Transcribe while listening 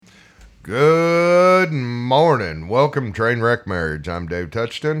Good morning. Welcome, Trainwreck Marriage. I'm Dave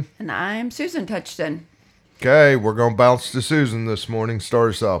Touchton. And I'm Susan Touchton. Okay, we're going to bounce to Susan this morning.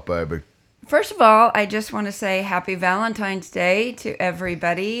 Start us off, baby. First of all, I just want to say happy Valentine's Day to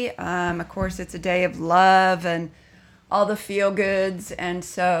everybody. Of course, it's a day of love and all the feel goods. And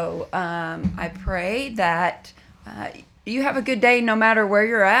so I pray that you have a good day no matter where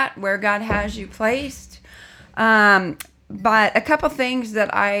you're at, where God has you placed. But a couple things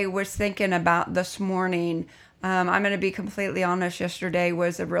that I was thinking about this morning. I'm going to be completely honest. Yesterday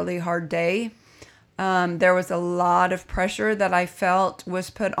was a really hard day. There was a lot of pressure that I felt was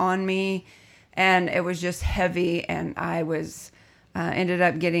put on me, and it was just heavy. And I was ended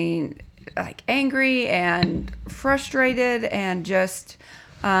up getting like angry and frustrated, and just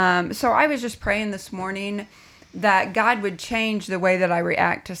so I was just praying this morning that God would change the way that I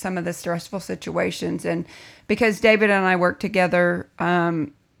react to some of the stressful situations. And because David and I work together, a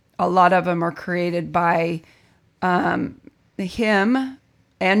lot of them are created by him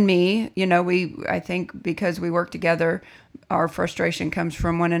and me. I think because we work together, our frustration comes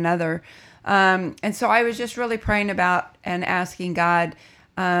from one another. And so I was just really praying about and asking God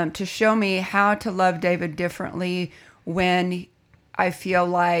to show me how to love David differently when I feel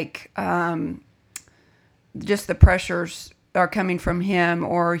like just the pressures are coming from him,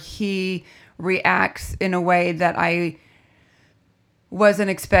 or he reacts in a way that I wasn't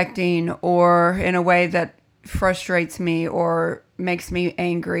expecting, or in a way that frustrates me or makes me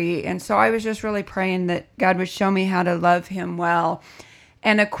angry. And so I was just really praying that God would show me how to love him well.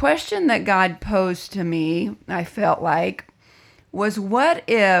 And a question that God posed to me, I felt like, was what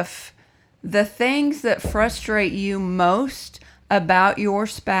if the things that frustrate you most about your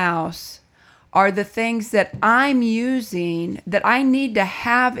spouse are the things that I'm using, that I need to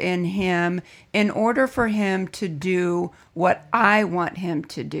have in him in order for him to do what I want him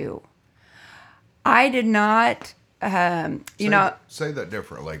to do? I did not, Say that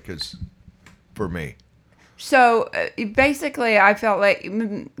differently, because for me. So basically, I felt like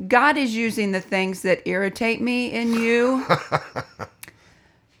God is using the things that irritate me in you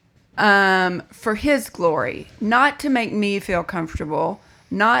for his glory, not to make me feel comfortable,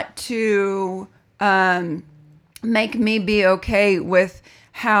 not to make me be okay with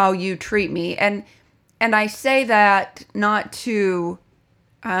how you treat me. And I say that not to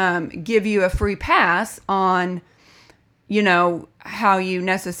give you a free pass on, how you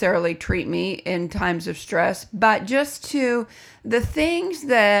necessarily treat me in times of stress, but just to the things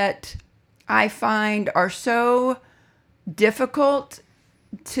that I find are so difficult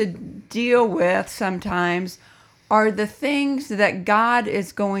to deal with sometimes are the things that God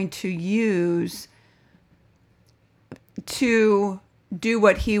is going to use to do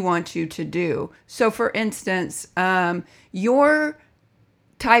what he wants you to do. So for instance, your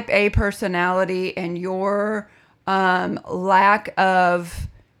type A personality and your lack of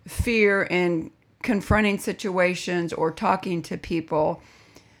fear in confronting situations or talking to people,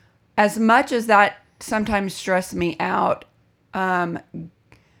 as much as that sometimes stress me out,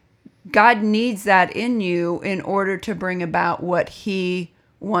 God needs that in you in order to bring about what he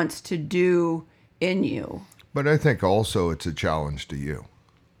wants to do in you. But I think also it's a challenge to you.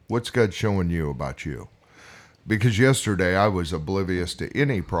 What's God showing you about you? Because yesterday I was oblivious to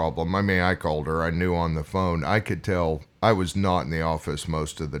any problem. I mean, I called her. I knew on the phone. I could tell I was not in the office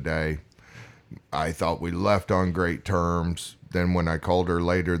most of the day. I thought we left on great terms. Then when I called her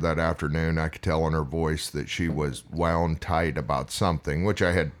later that afternoon, I could tell in her voice that she was wound tight about something, which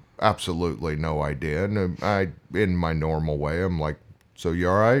I had absolutely no idea. And in my normal way, I'm like, "So you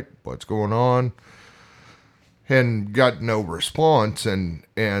all right? What's going on?" And got no response. And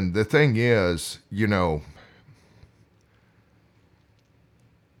the thing is,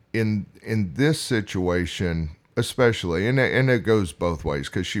 in this situation especially, and it goes both ways,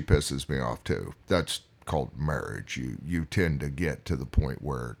 because she pisses me off too. That's called marriage. You tend to get to the point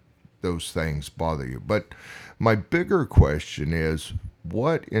where those things bother you. But my bigger question is,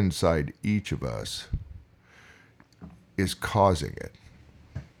 what inside each of us is causing it?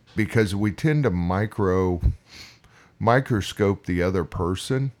 Because we tend to microscope the other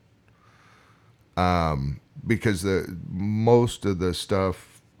person, because the most of the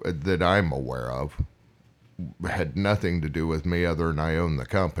stuff that I'm aware of had nothing to do with me other than I own the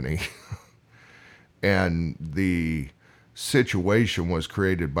company. And the situation was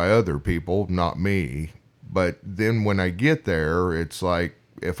created by other people, not me. But then when I get there, it's like,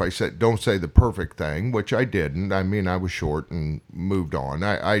 if I said, don't say the perfect thing, which I didn't. I mean, I was short and moved on.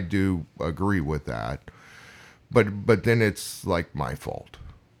 I do agree with that. But then it's like my fault.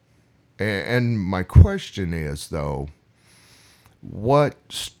 And my question is, though, what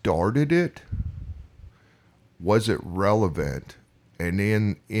started it? Was it relevant?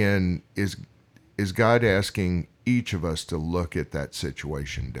 And is God asking each of us to look at that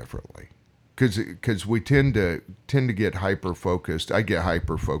situation differently? Because we tend to get hyper focused. I get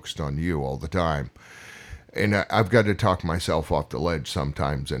hyper focused on you all the time, and I've got to talk myself off the ledge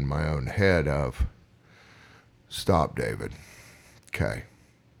sometimes in my own head of, stop, David. Okay,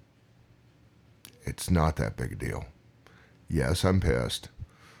 it's not that big a deal. Yes, I'm pissed.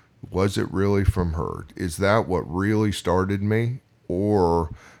 Was it really from her? Is that what really started me?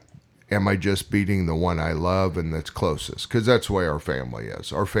 Or am I just beating the one I love and that's closest? Because that's the way our family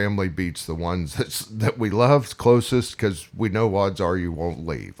is. Our family beats the ones that we love closest because we know odds are you won't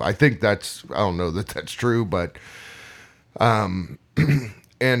leave. I think I don't know that that's true, but,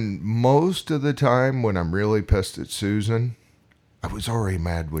 and most of the time when I'm really pissed at Susan, I was already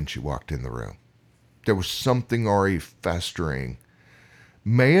mad when she walked in the room. There was something already festering.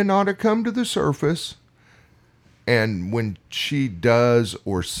 May not have come to the surface. And when she does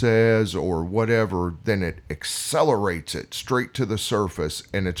or says or whatever, then it accelerates it straight to the surface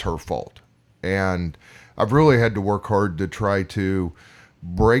and it's her fault. And I've really had to work hard to try to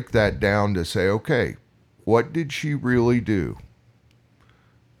break that down to say, okay, what did she really do?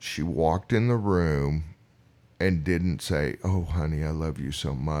 She walked in the room and didn't say, oh, honey, I love you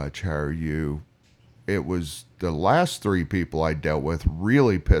so much. How are you? It was the last three people I dealt with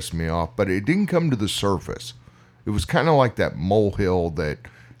really pissed me off, but it didn't come to the surface. It was kind of like that molehill that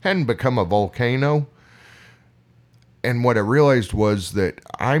hadn't become a volcano. And what I realized was that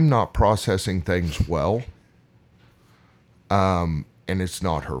I'm not processing things well. And it's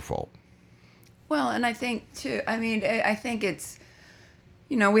not her fault. Well, and I think too, I think it's,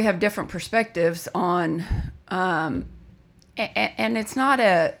 we have different perspectives on, and it's not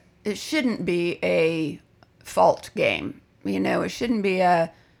it shouldn't be a fault game. It shouldn't be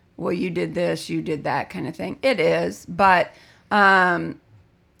well, you did this, you did that kind of thing. It is, but I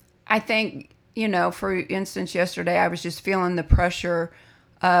think, for instance, yesterday I was just feeling the pressure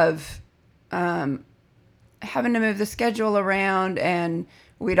of having to move the schedule around, and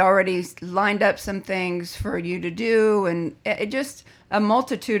we'd already lined up some things for you to do, and it just a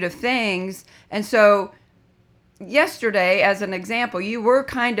multitude of things. And so yesterday, as an example, you were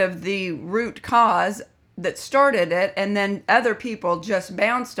kind of the root cause that started it, and then other people just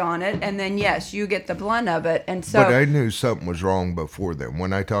bounced on it, and then yes, you get the blunt of it. And so, but I knew something was wrong before then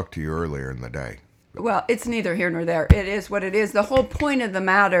when I talked to you earlier in the day. Well, it's neither here nor there. It is what it is. The whole point of the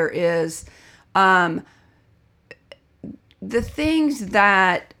matter is the things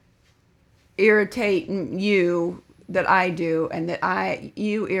that irritate you that I do, and that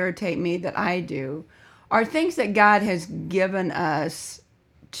you irritate me that I do, are things that God has given us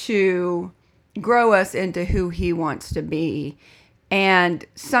to grow us into who He wants to be. And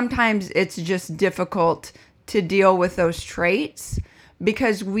sometimes it's just difficult to deal with those traits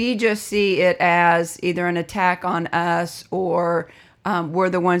because we just see it as either an attack on us, or we're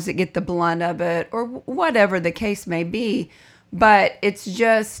the ones that get the blunt of it, or whatever the case may be. But it's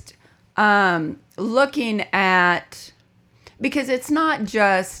just looking at, because it's not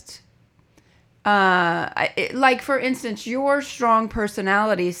just like, for instance, your strong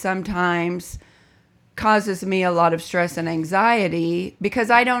personality sometimes causes me a lot of stress and anxiety because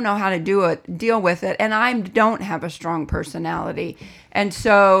I don't know how to deal with it, and I don't have a strong personality. And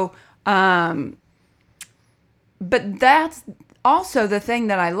so, but that's also the thing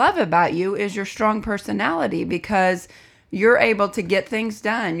that I love about you is your strong personality, because you're able to get things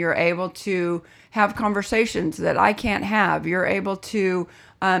done. You're able to have conversations that I can't have. You're able to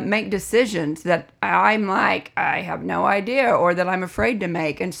make decisions that I'm like, I have no idea, or that I'm afraid to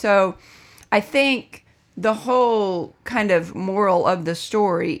make. And so I think the whole kind of moral of the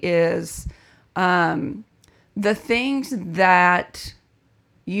story is the things that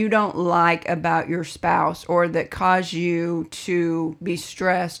you don't like about your spouse, or that cause you to be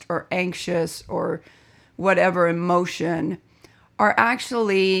stressed or anxious or whatever emotion, are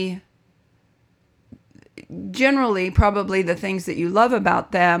actually generally probably the things that you love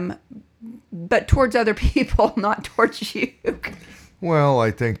about them, but towards other people, not towards you. Well,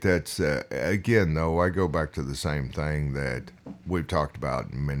 I think that's, again, though, I go back to the same thing that we've talked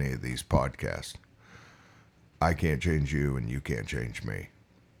about in many of these podcasts. I can't change you and you can't change me.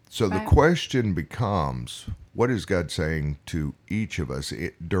 So the question becomes, what is God saying to each of us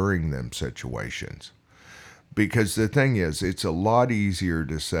during them situations? Because the thing is, it's a lot easier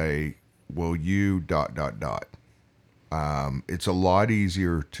to say, well, you ... It's a lot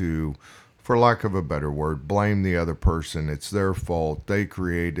easier to, for lack of a better word, blame the other person. It's their fault. They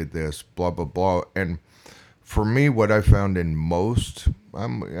created this, blah, blah, blah. And for me, what I found in most,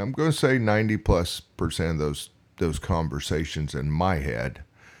 I'm going to say 90+% of those conversations in my head,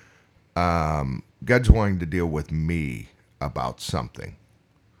 God's wanting to deal with me about something.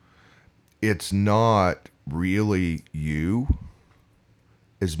 It's not really you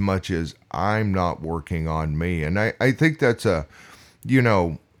as much as I'm not working on me. And I think that's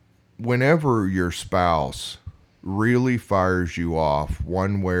whenever your spouse really fires you off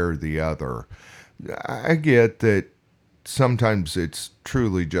one way or the other, I get that sometimes it's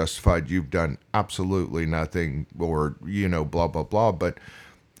truly justified. You've done absolutely nothing or, blah, blah, blah. But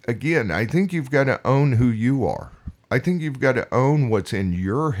again, I think you've got to own who you are. I think you've got to own what's in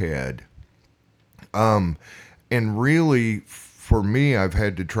your head. And really, for me, I've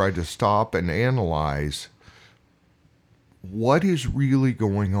had to try to stop and analyze what is really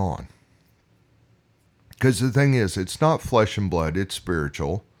going on. Because the thing is, it's not flesh and blood, it's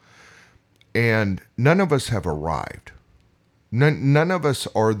spiritual. And none of us have arrived. None of us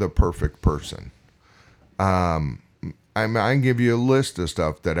are the perfect person. I can give you a list of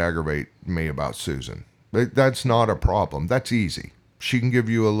stuff that aggravate me about Susan. That's not a problem. That's easy. She can give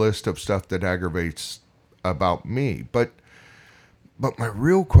you a list of stuff that aggravates about me. But my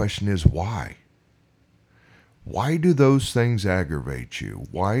real question is why? Why do those things aggravate you?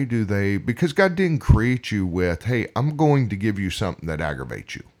 Why do they? Because God didn't create you with, hey, I'm going to give you something that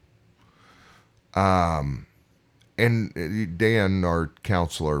aggravates you. And Dan, our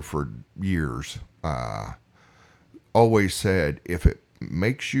counselor for years, always said, if it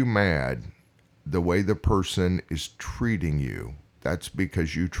makes you mad the way the person is treating you, that's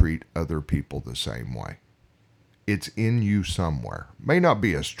because you treat other people the same way. It's in you somewhere. May not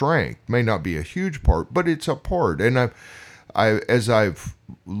be a strength, may not be a huge part, but it's a part. And as I've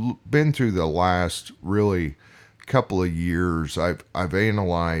been through the last really couple of years, I've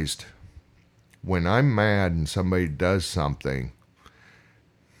analyzed when I'm mad and somebody does something,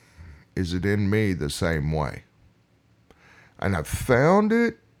 is it in me the same way? And I've found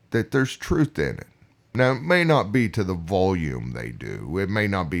that there's truth in it. Now, it may not be to the volume they do. It may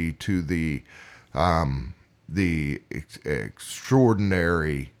not be to the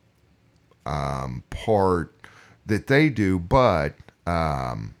extraordinary part that they do, but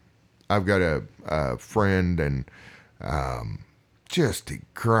I've got a friend, and he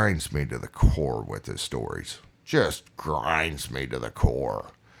grinds me to the core with his stories. Just grinds me to the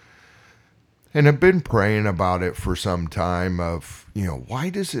core. And I've been praying about it for some time of, why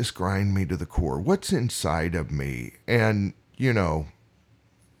does this grind me to the core? What's inside of me? And,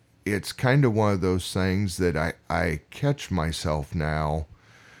 it's kind of one of those things that I catch myself now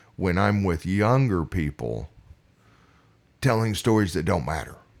when I'm with younger people telling stories that don't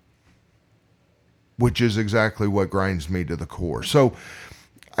matter, which is exactly what grinds me to the core. So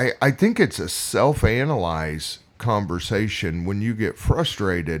I think it's a self-analyze conversation when you get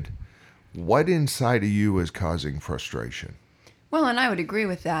frustrated. What inside of you is causing frustration? Well, and I would agree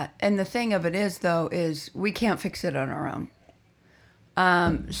with that. And the thing of it is, though, is we can't fix it on our own.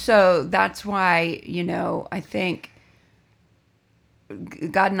 So that's why, I think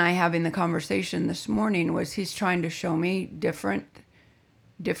God and I having the conversation this morning was He's trying to show me different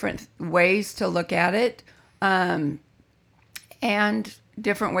ways to look at it, and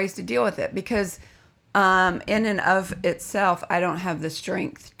different ways to deal with it. Because in and of itself, I don't have the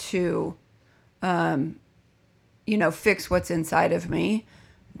strength to, fix what's inside of me.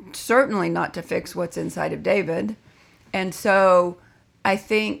 Certainly not to fix what's inside of David. And so I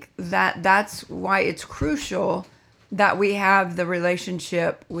think that that's why it's crucial that we have the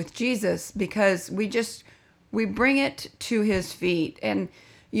relationship with Jesus, because we bring it to His feet. And,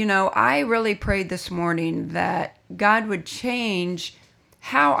 I really prayed this morning that God would change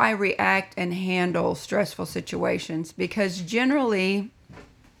how I react and handle stressful situations, because generally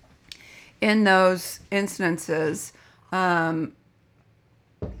in those instances, the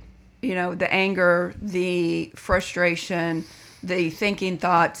anger, the frustration, the thinking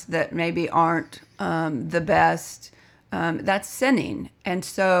thoughts that maybe aren't the best, that's sinning. And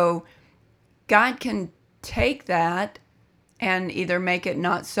so God can take that and either make it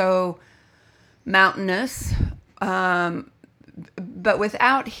not so mountainous, but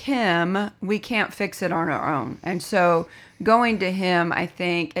without Him, we can't fix it on our own. And so going to Him, I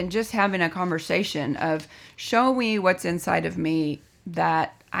think, and just having a conversation of, show me what's inside of me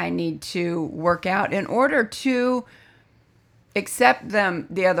that I need to work out in order to accept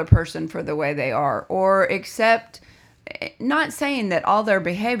the other person for the way they are, or accept, not saying that all their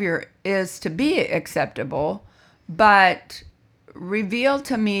behavior is to be acceptable, but reveal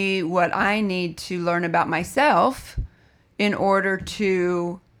to me what I need to learn about myself in order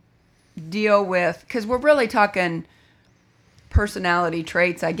to deal with, because we're really talking personality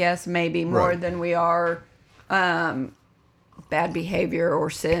traits, I guess, maybe more Right. than we are bad behavior or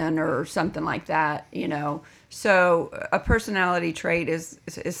sin or something like that, you know. So a personality trait is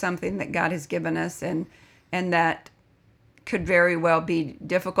something that God has given us, and that could very well be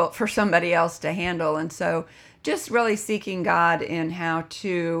difficult for somebody else to handle. And so just really seeking God in how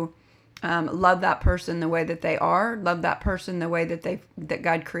to love that person the way that they are, love that person the way that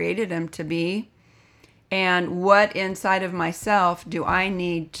God created them to be, and what inside of myself do I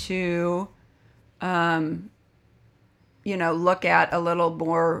need to look at a little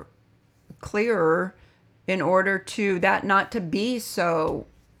more clearer in order to that not to be so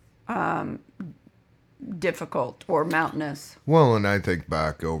difficult or mountainous. Well, and I think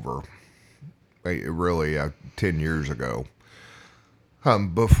back over really 10 years ago.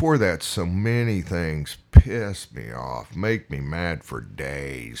 Before that, so many things piss me off, make me mad for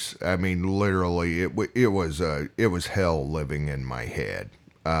days. I mean, literally, it was hell living in my head.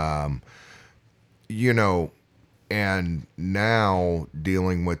 You know, and now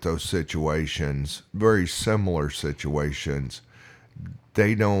dealing with those situations, very similar situations,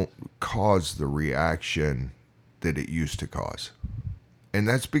 they don't cause the reaction that it used to cause. And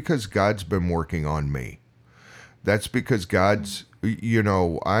that's because God's been working on me. That's because God's,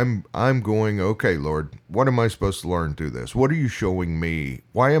 I'm going, okay, Lord, what am I supposed to learn through this? What are you showing me?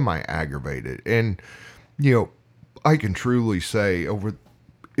 Why am I aggravated? And, I can truly say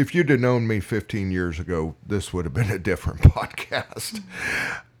if you'd have known me 15 years ago, this would have been a different podcast.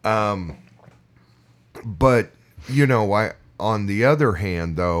 But, on the other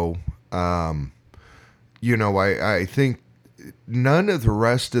hand, though, I think none of the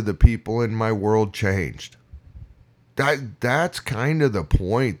rest of the people in my world changed. That's kind of the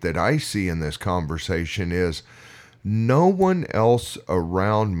point that I see in this conversation is no one else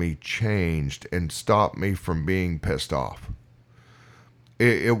around me changed and stopped me from being pissed off.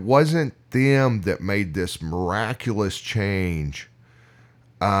 It wasn't them that made this miraculous change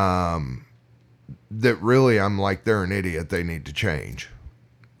that really I'm like, they're an idiot, they need to change.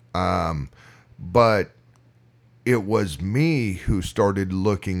 But it was me who started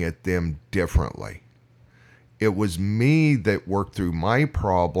looking at them differently. It was me that worked through my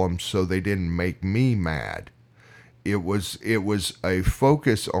problems so they didn't make me mad. It was a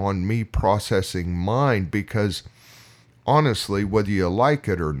focus on me processing mine because honestly, whether you like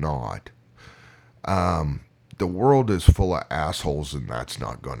it or not, the world is full of assholes and that's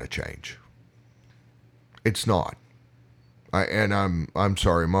not going to change. It's not. I'm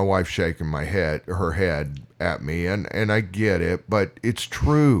sorry, my wife's shaking her head at me, and I get it, but it's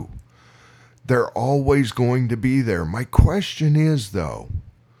true. They're always going to be there. My question is, though,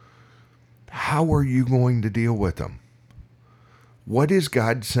 how are you going to deal with them? What is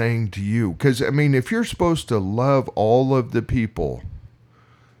God saying to you? Because, if you're supposed to love all of the people,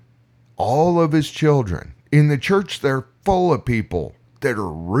 all of his children, in the church, they're full of people that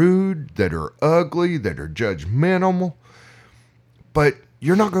are rude, that are ugly, that are judgmental, but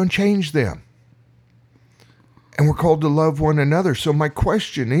you're not going to change them. And we're called to love one another. So my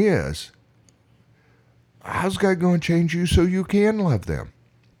question is, how's God going to change you so you can love them?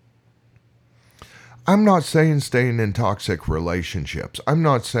 I'm not saying staying in toxic relationships. I'm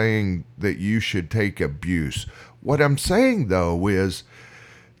not saying that you should take abuse. What I'm saying, though, is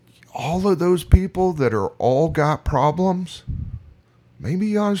all of those people that are all got problems, maybe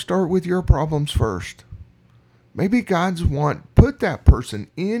you ought to start with your problems first. Maybe put that person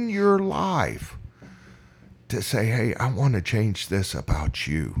in your life to say, hey, I want to change this about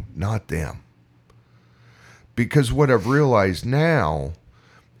you, not them. Because what I've realized now,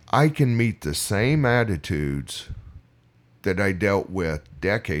 I can meet the same attitudes that I dealt with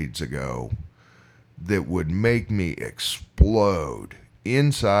decades ago that would make me explode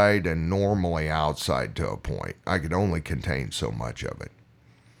inside and normally outside to a point. I could only contain so much of it.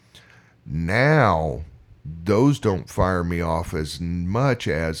 Now, those don't fire me off as much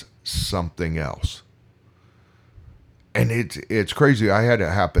as something else. And it's crazy. I had it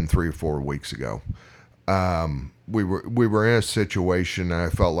happen 3 or 4 weeks ago. We were in a situation and I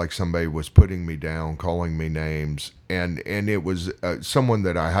felt like somebody was putting me down, calling me names, and it was someone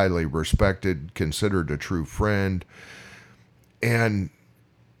that I highly respected, considered a true friend, and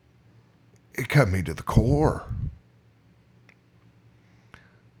it cut me to the core.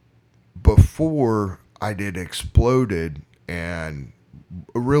 Before I did exploded and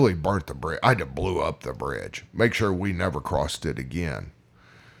really burnt the bridge. I just blew up the bridge. Make sure we never crossed it again.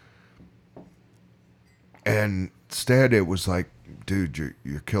 And instead it was like, dude,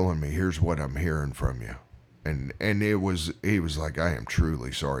 you're killing me. Here's what I'm hearing from you. And he was like, I am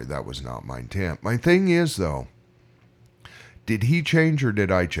truly sorry. That was not my intent. My thing is, though, did he change or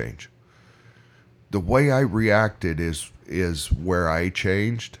did I change? The way I reacted is where I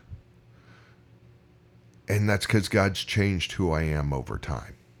changed. And that's because God's changed who I am over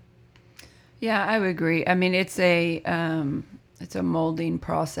time. Yeah, I would agree. I mean, it's a molding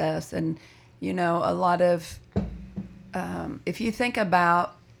process, and a lot of if you think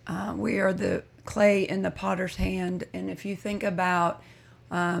about we are the clay in the potter's hand, and if you think about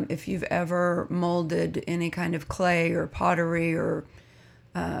if you've ever molded any kind of clay or pottery or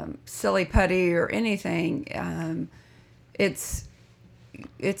silly putty or anything, it's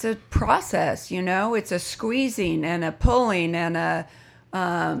a process. It's a squeezing and a pulling and a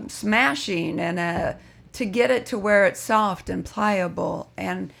smashing and to get it to where it's soft and pliable.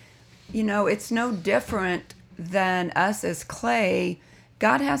 And it's no different than us as clay.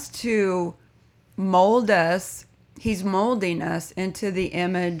 God has to mold us. He's molding us into the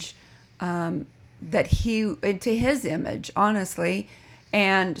image into his image, honestly.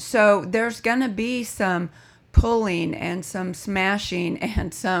 And so there's going to be some pulling and some smashing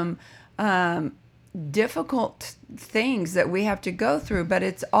and some difficult things that we have to go through,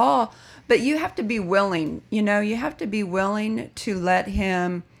 but you have to be willing, you have to be willing to let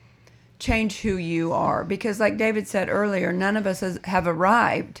him change who you are, because like David said earlier, none of us have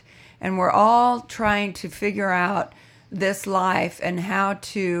arrived, and we're all trying to figure out this life and how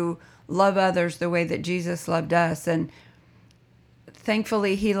to love others the way that Jesus loved us. And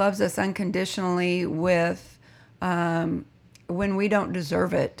thankfully he loves us unconditionally with when we don't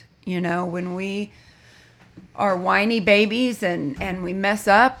deserve it. When we are whiny babies and we mess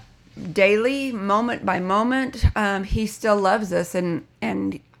up daily, moment by moment, he still loves us,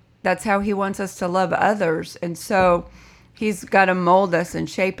 and that's how he wants us to love others. And so he's got to mold us and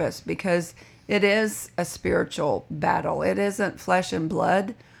shape us, because it is a spiritual battle. It isn't flesh and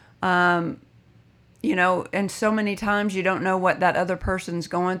blood. And so many times you don't know what that other person's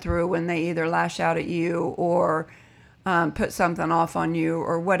going through when they either lash out at you or put something off on you,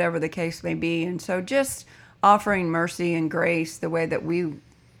 or whatever the case may be. And so just offering mercy and grace the way that we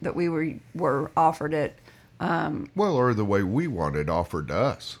were offered it. Or the way we want it offered to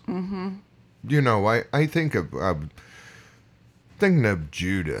us. Mm-hmm. I think of thinking of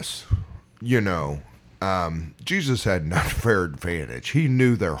Judas. Jesus had an unfair advantage. He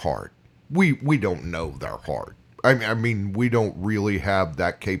knew their heart. We don't know their heart. I mean, we don't really have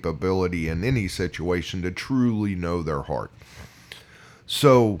that capability in any situation to truly know their heart.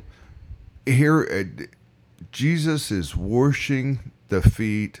 So here, Jesus is washing the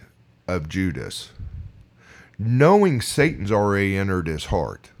feet of Judas, knowing Satan's already entered his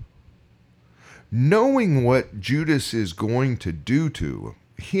heart, knowing what Judas is going to do to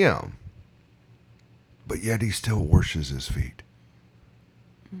him, but yet he still washes his feet.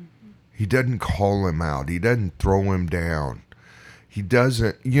 He doesn't call him out. He doesn't throw him down. He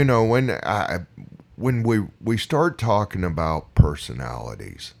doesn't, when we start talking about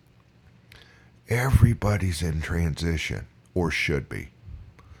personalities, everybody's in transition, or should be.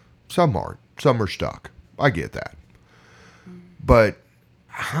 Some aren't. Some are stuck. I get that. But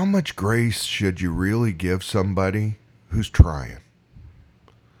how much grace should you really give somebody who's trying?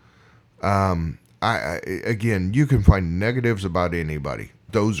 Again, you can find negatives about anybody.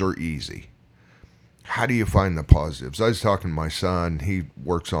 Those are easy. How do you find the positives? I was talking to my son. He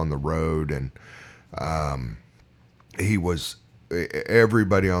works on the road, and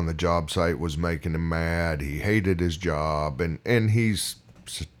everybody on the job site was making him mad. He hated his job, and he's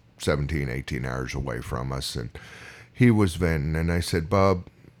 17, 18 hours away from us, and he was venting. And I said, Bub,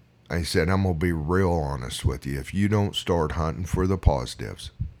 I'm going to be real honest with you. If you don't start hunting for the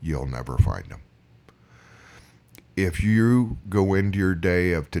positives, you'll never find them. If you go into your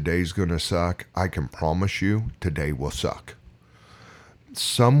day of today's going to suck, I can promise you today will suck.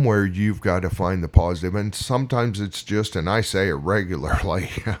 Somewhere you've got to find the positive, and sometimes it's just, and I say it regularly,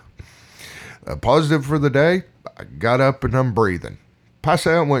 a positive for the day, I got up and I'm breathing. Past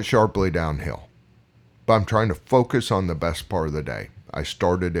that went sharply downhill. But I'm trying to focus on the best part of the day. I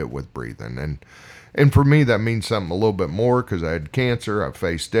started it with breathing, and for me that means something a little bit more, because I had cancer, I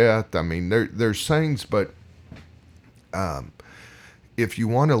faced death. I mean, there's things, but if you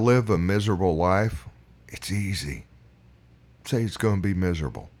want to live a miserable life, it's easy. Say it's going to be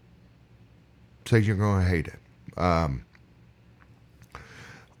miserable. Say you're going to hate it. I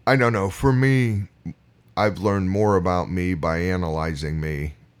don't know. For me, I've learned more about me by analyzing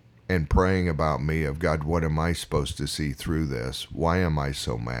me and praying about me of God, what am I supposed to see through this? Why am I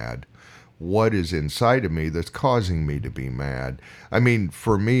so mad? What is inside of me that's causing me to be mad? I mean,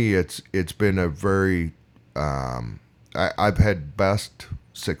 for me, it's been a very I've had best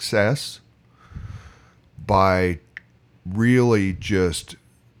success by really just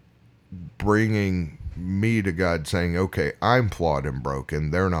bringing me to God, saying, okay, I'm flawed and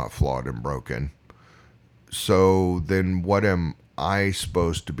broken. They're not flawed and broken. So then what am I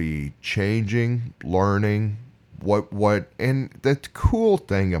supposed to be changing, learning? And the cool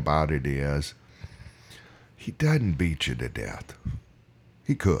thing about it is, he doesn't beat you to death.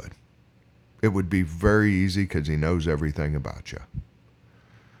 He could. It would be very easy because he knows everything about you.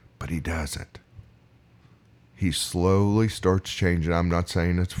 But he doesn't. He slowly starts changing. I'm not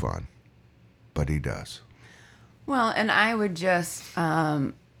saying it's fun, but he does. Well, and I would just,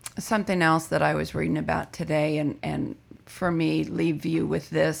 something else that I was reading about today, and for me, leave you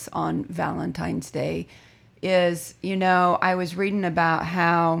with this on Valentine's Day, is, I was reading about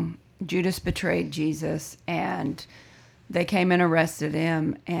how Judas betrayed Jesus, and they came and arrested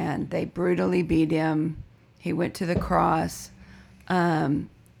him, and they brutally beat him. He went to the cross,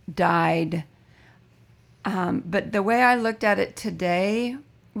 died. But the way I looked at it today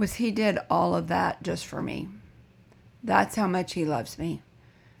was he did all of that just for me. That's how much he loves me,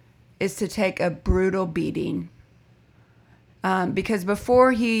 is to take a brutal beating. Because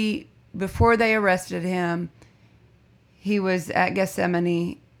before they arrested him, he was at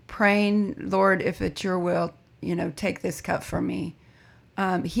Gethsemane praying, Lord, if it's your will, take this cup from me.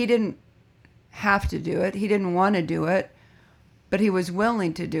 He didn't have to do it. He didn't want to do it, but he was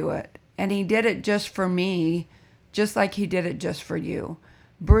willing to do it. And he did it just for me, just like he did it just for you.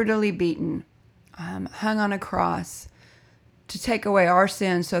 Brutally beaten, hung on a cross to take away our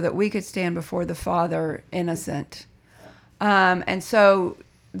sins so that we could stand before the Father innocent. And so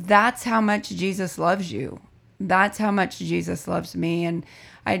that's how much Jesus loves you. That's how much Jesus loves me. And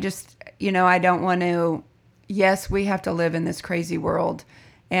I just, I don't want to, yes, we have to live in this crazy world,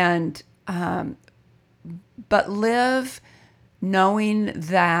 and but live knowing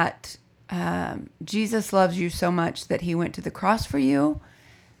that Jesus loves you so much that he went to the cross for you,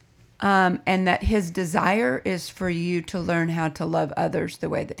 and that his desire is for you to learn how to love others the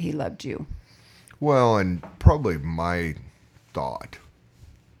way that he loved you. Well, and probably my thought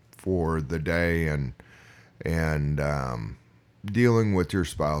for the day and dealing with your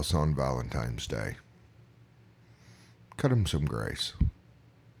spouse on Valentine's Day, cut them some grace.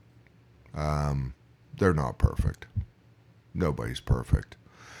 They're not perfect. Nobody's perfect.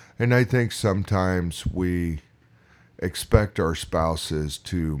 And I think sometimes we expect our spouses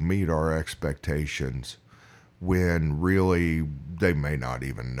to meet our expectations when really they may not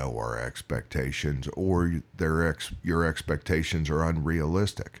even know our expectations, or your expectations are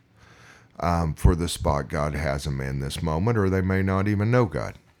unrealistic for the spot God has them in this moment, or they may not even know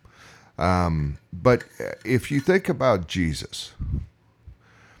God. But if you think about Jesus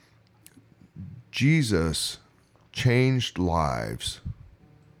changed lives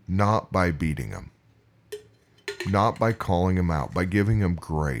not by beating them, not by calling them out, by giving them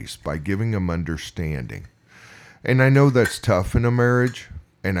grace, by giving them understanding. And I know that's tough in a marriage,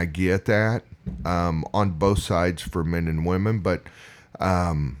 and I get that on both sides for men and women, but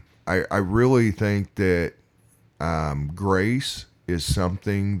I really think that grace is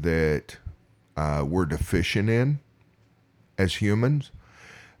something that we're deficient in as humans.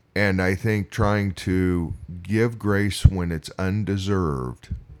 And I think trying to give grace when it's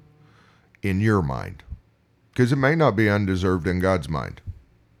undeserved in your mind, because it may not be undeserved in God's mind,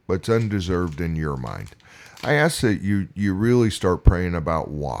 but it's undeserved in your mind. I ask that you really start praying about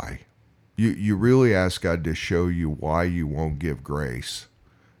why. You really ask God to show you why you won't give grace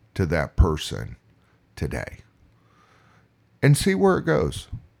to that person today. And see where it goes.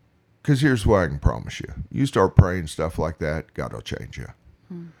 Because here's what I can promise you. You start praying stuff like that, God will change you.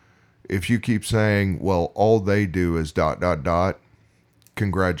 If you keep saying, well, all they do is ...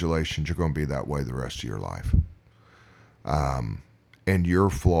 congratulations, you're going to be that way the rest of your life. And your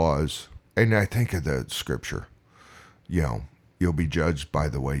flaws, and I think of the scripture, you'll be judged by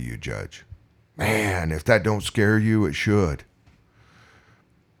the way you judge. Man, if that don't scare you, it should.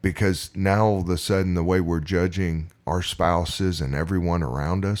 Because now all of a sudden, the way we're judging our spouses and everyone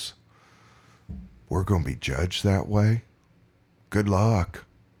around us, we're going to be judged that way. Good luck.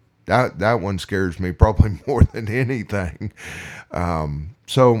 That one scares me probably more than anything.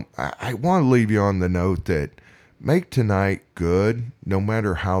 So I want to leave you on the note that make tonight good no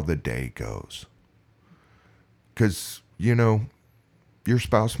matter how the day goes. Because, your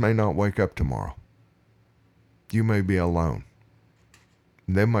spouse may not wake up tomorrow. You may be alone.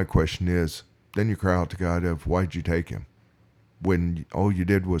 And then my question is, then you cry out to God of, why'd you take him? When all you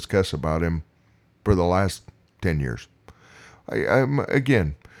did was cuss about him for the last 10 years.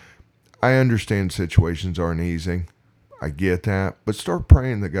 I understand situations aren't easy. I get that. But start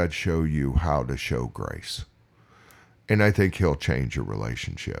praying that God show you how to show grace. And I think he'll change your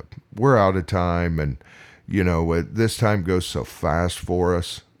relationship. We're out of time, and this time goes so fast for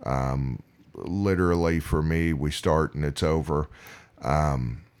us. Literally for me, we start and it's over.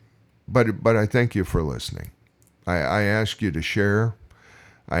 But I thank you for listening. I ask you to share.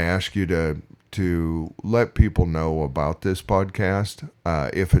 I ask you to let people know about this podcast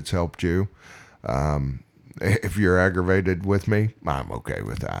if it's helped you. If you're aggravated with me, I'm okay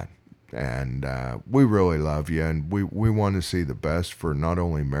with that. And we really love you, and we want to see the best for not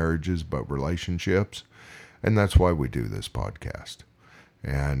only marriages but relationships. And that's why we do this podcast.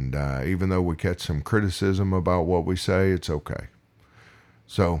 And even though we catch some criticism about what we say, it's okay.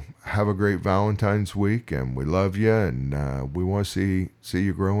 So have a great Valentine's week, and we love you, and we want to see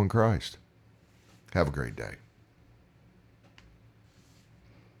you grow in Christ. Have a great day.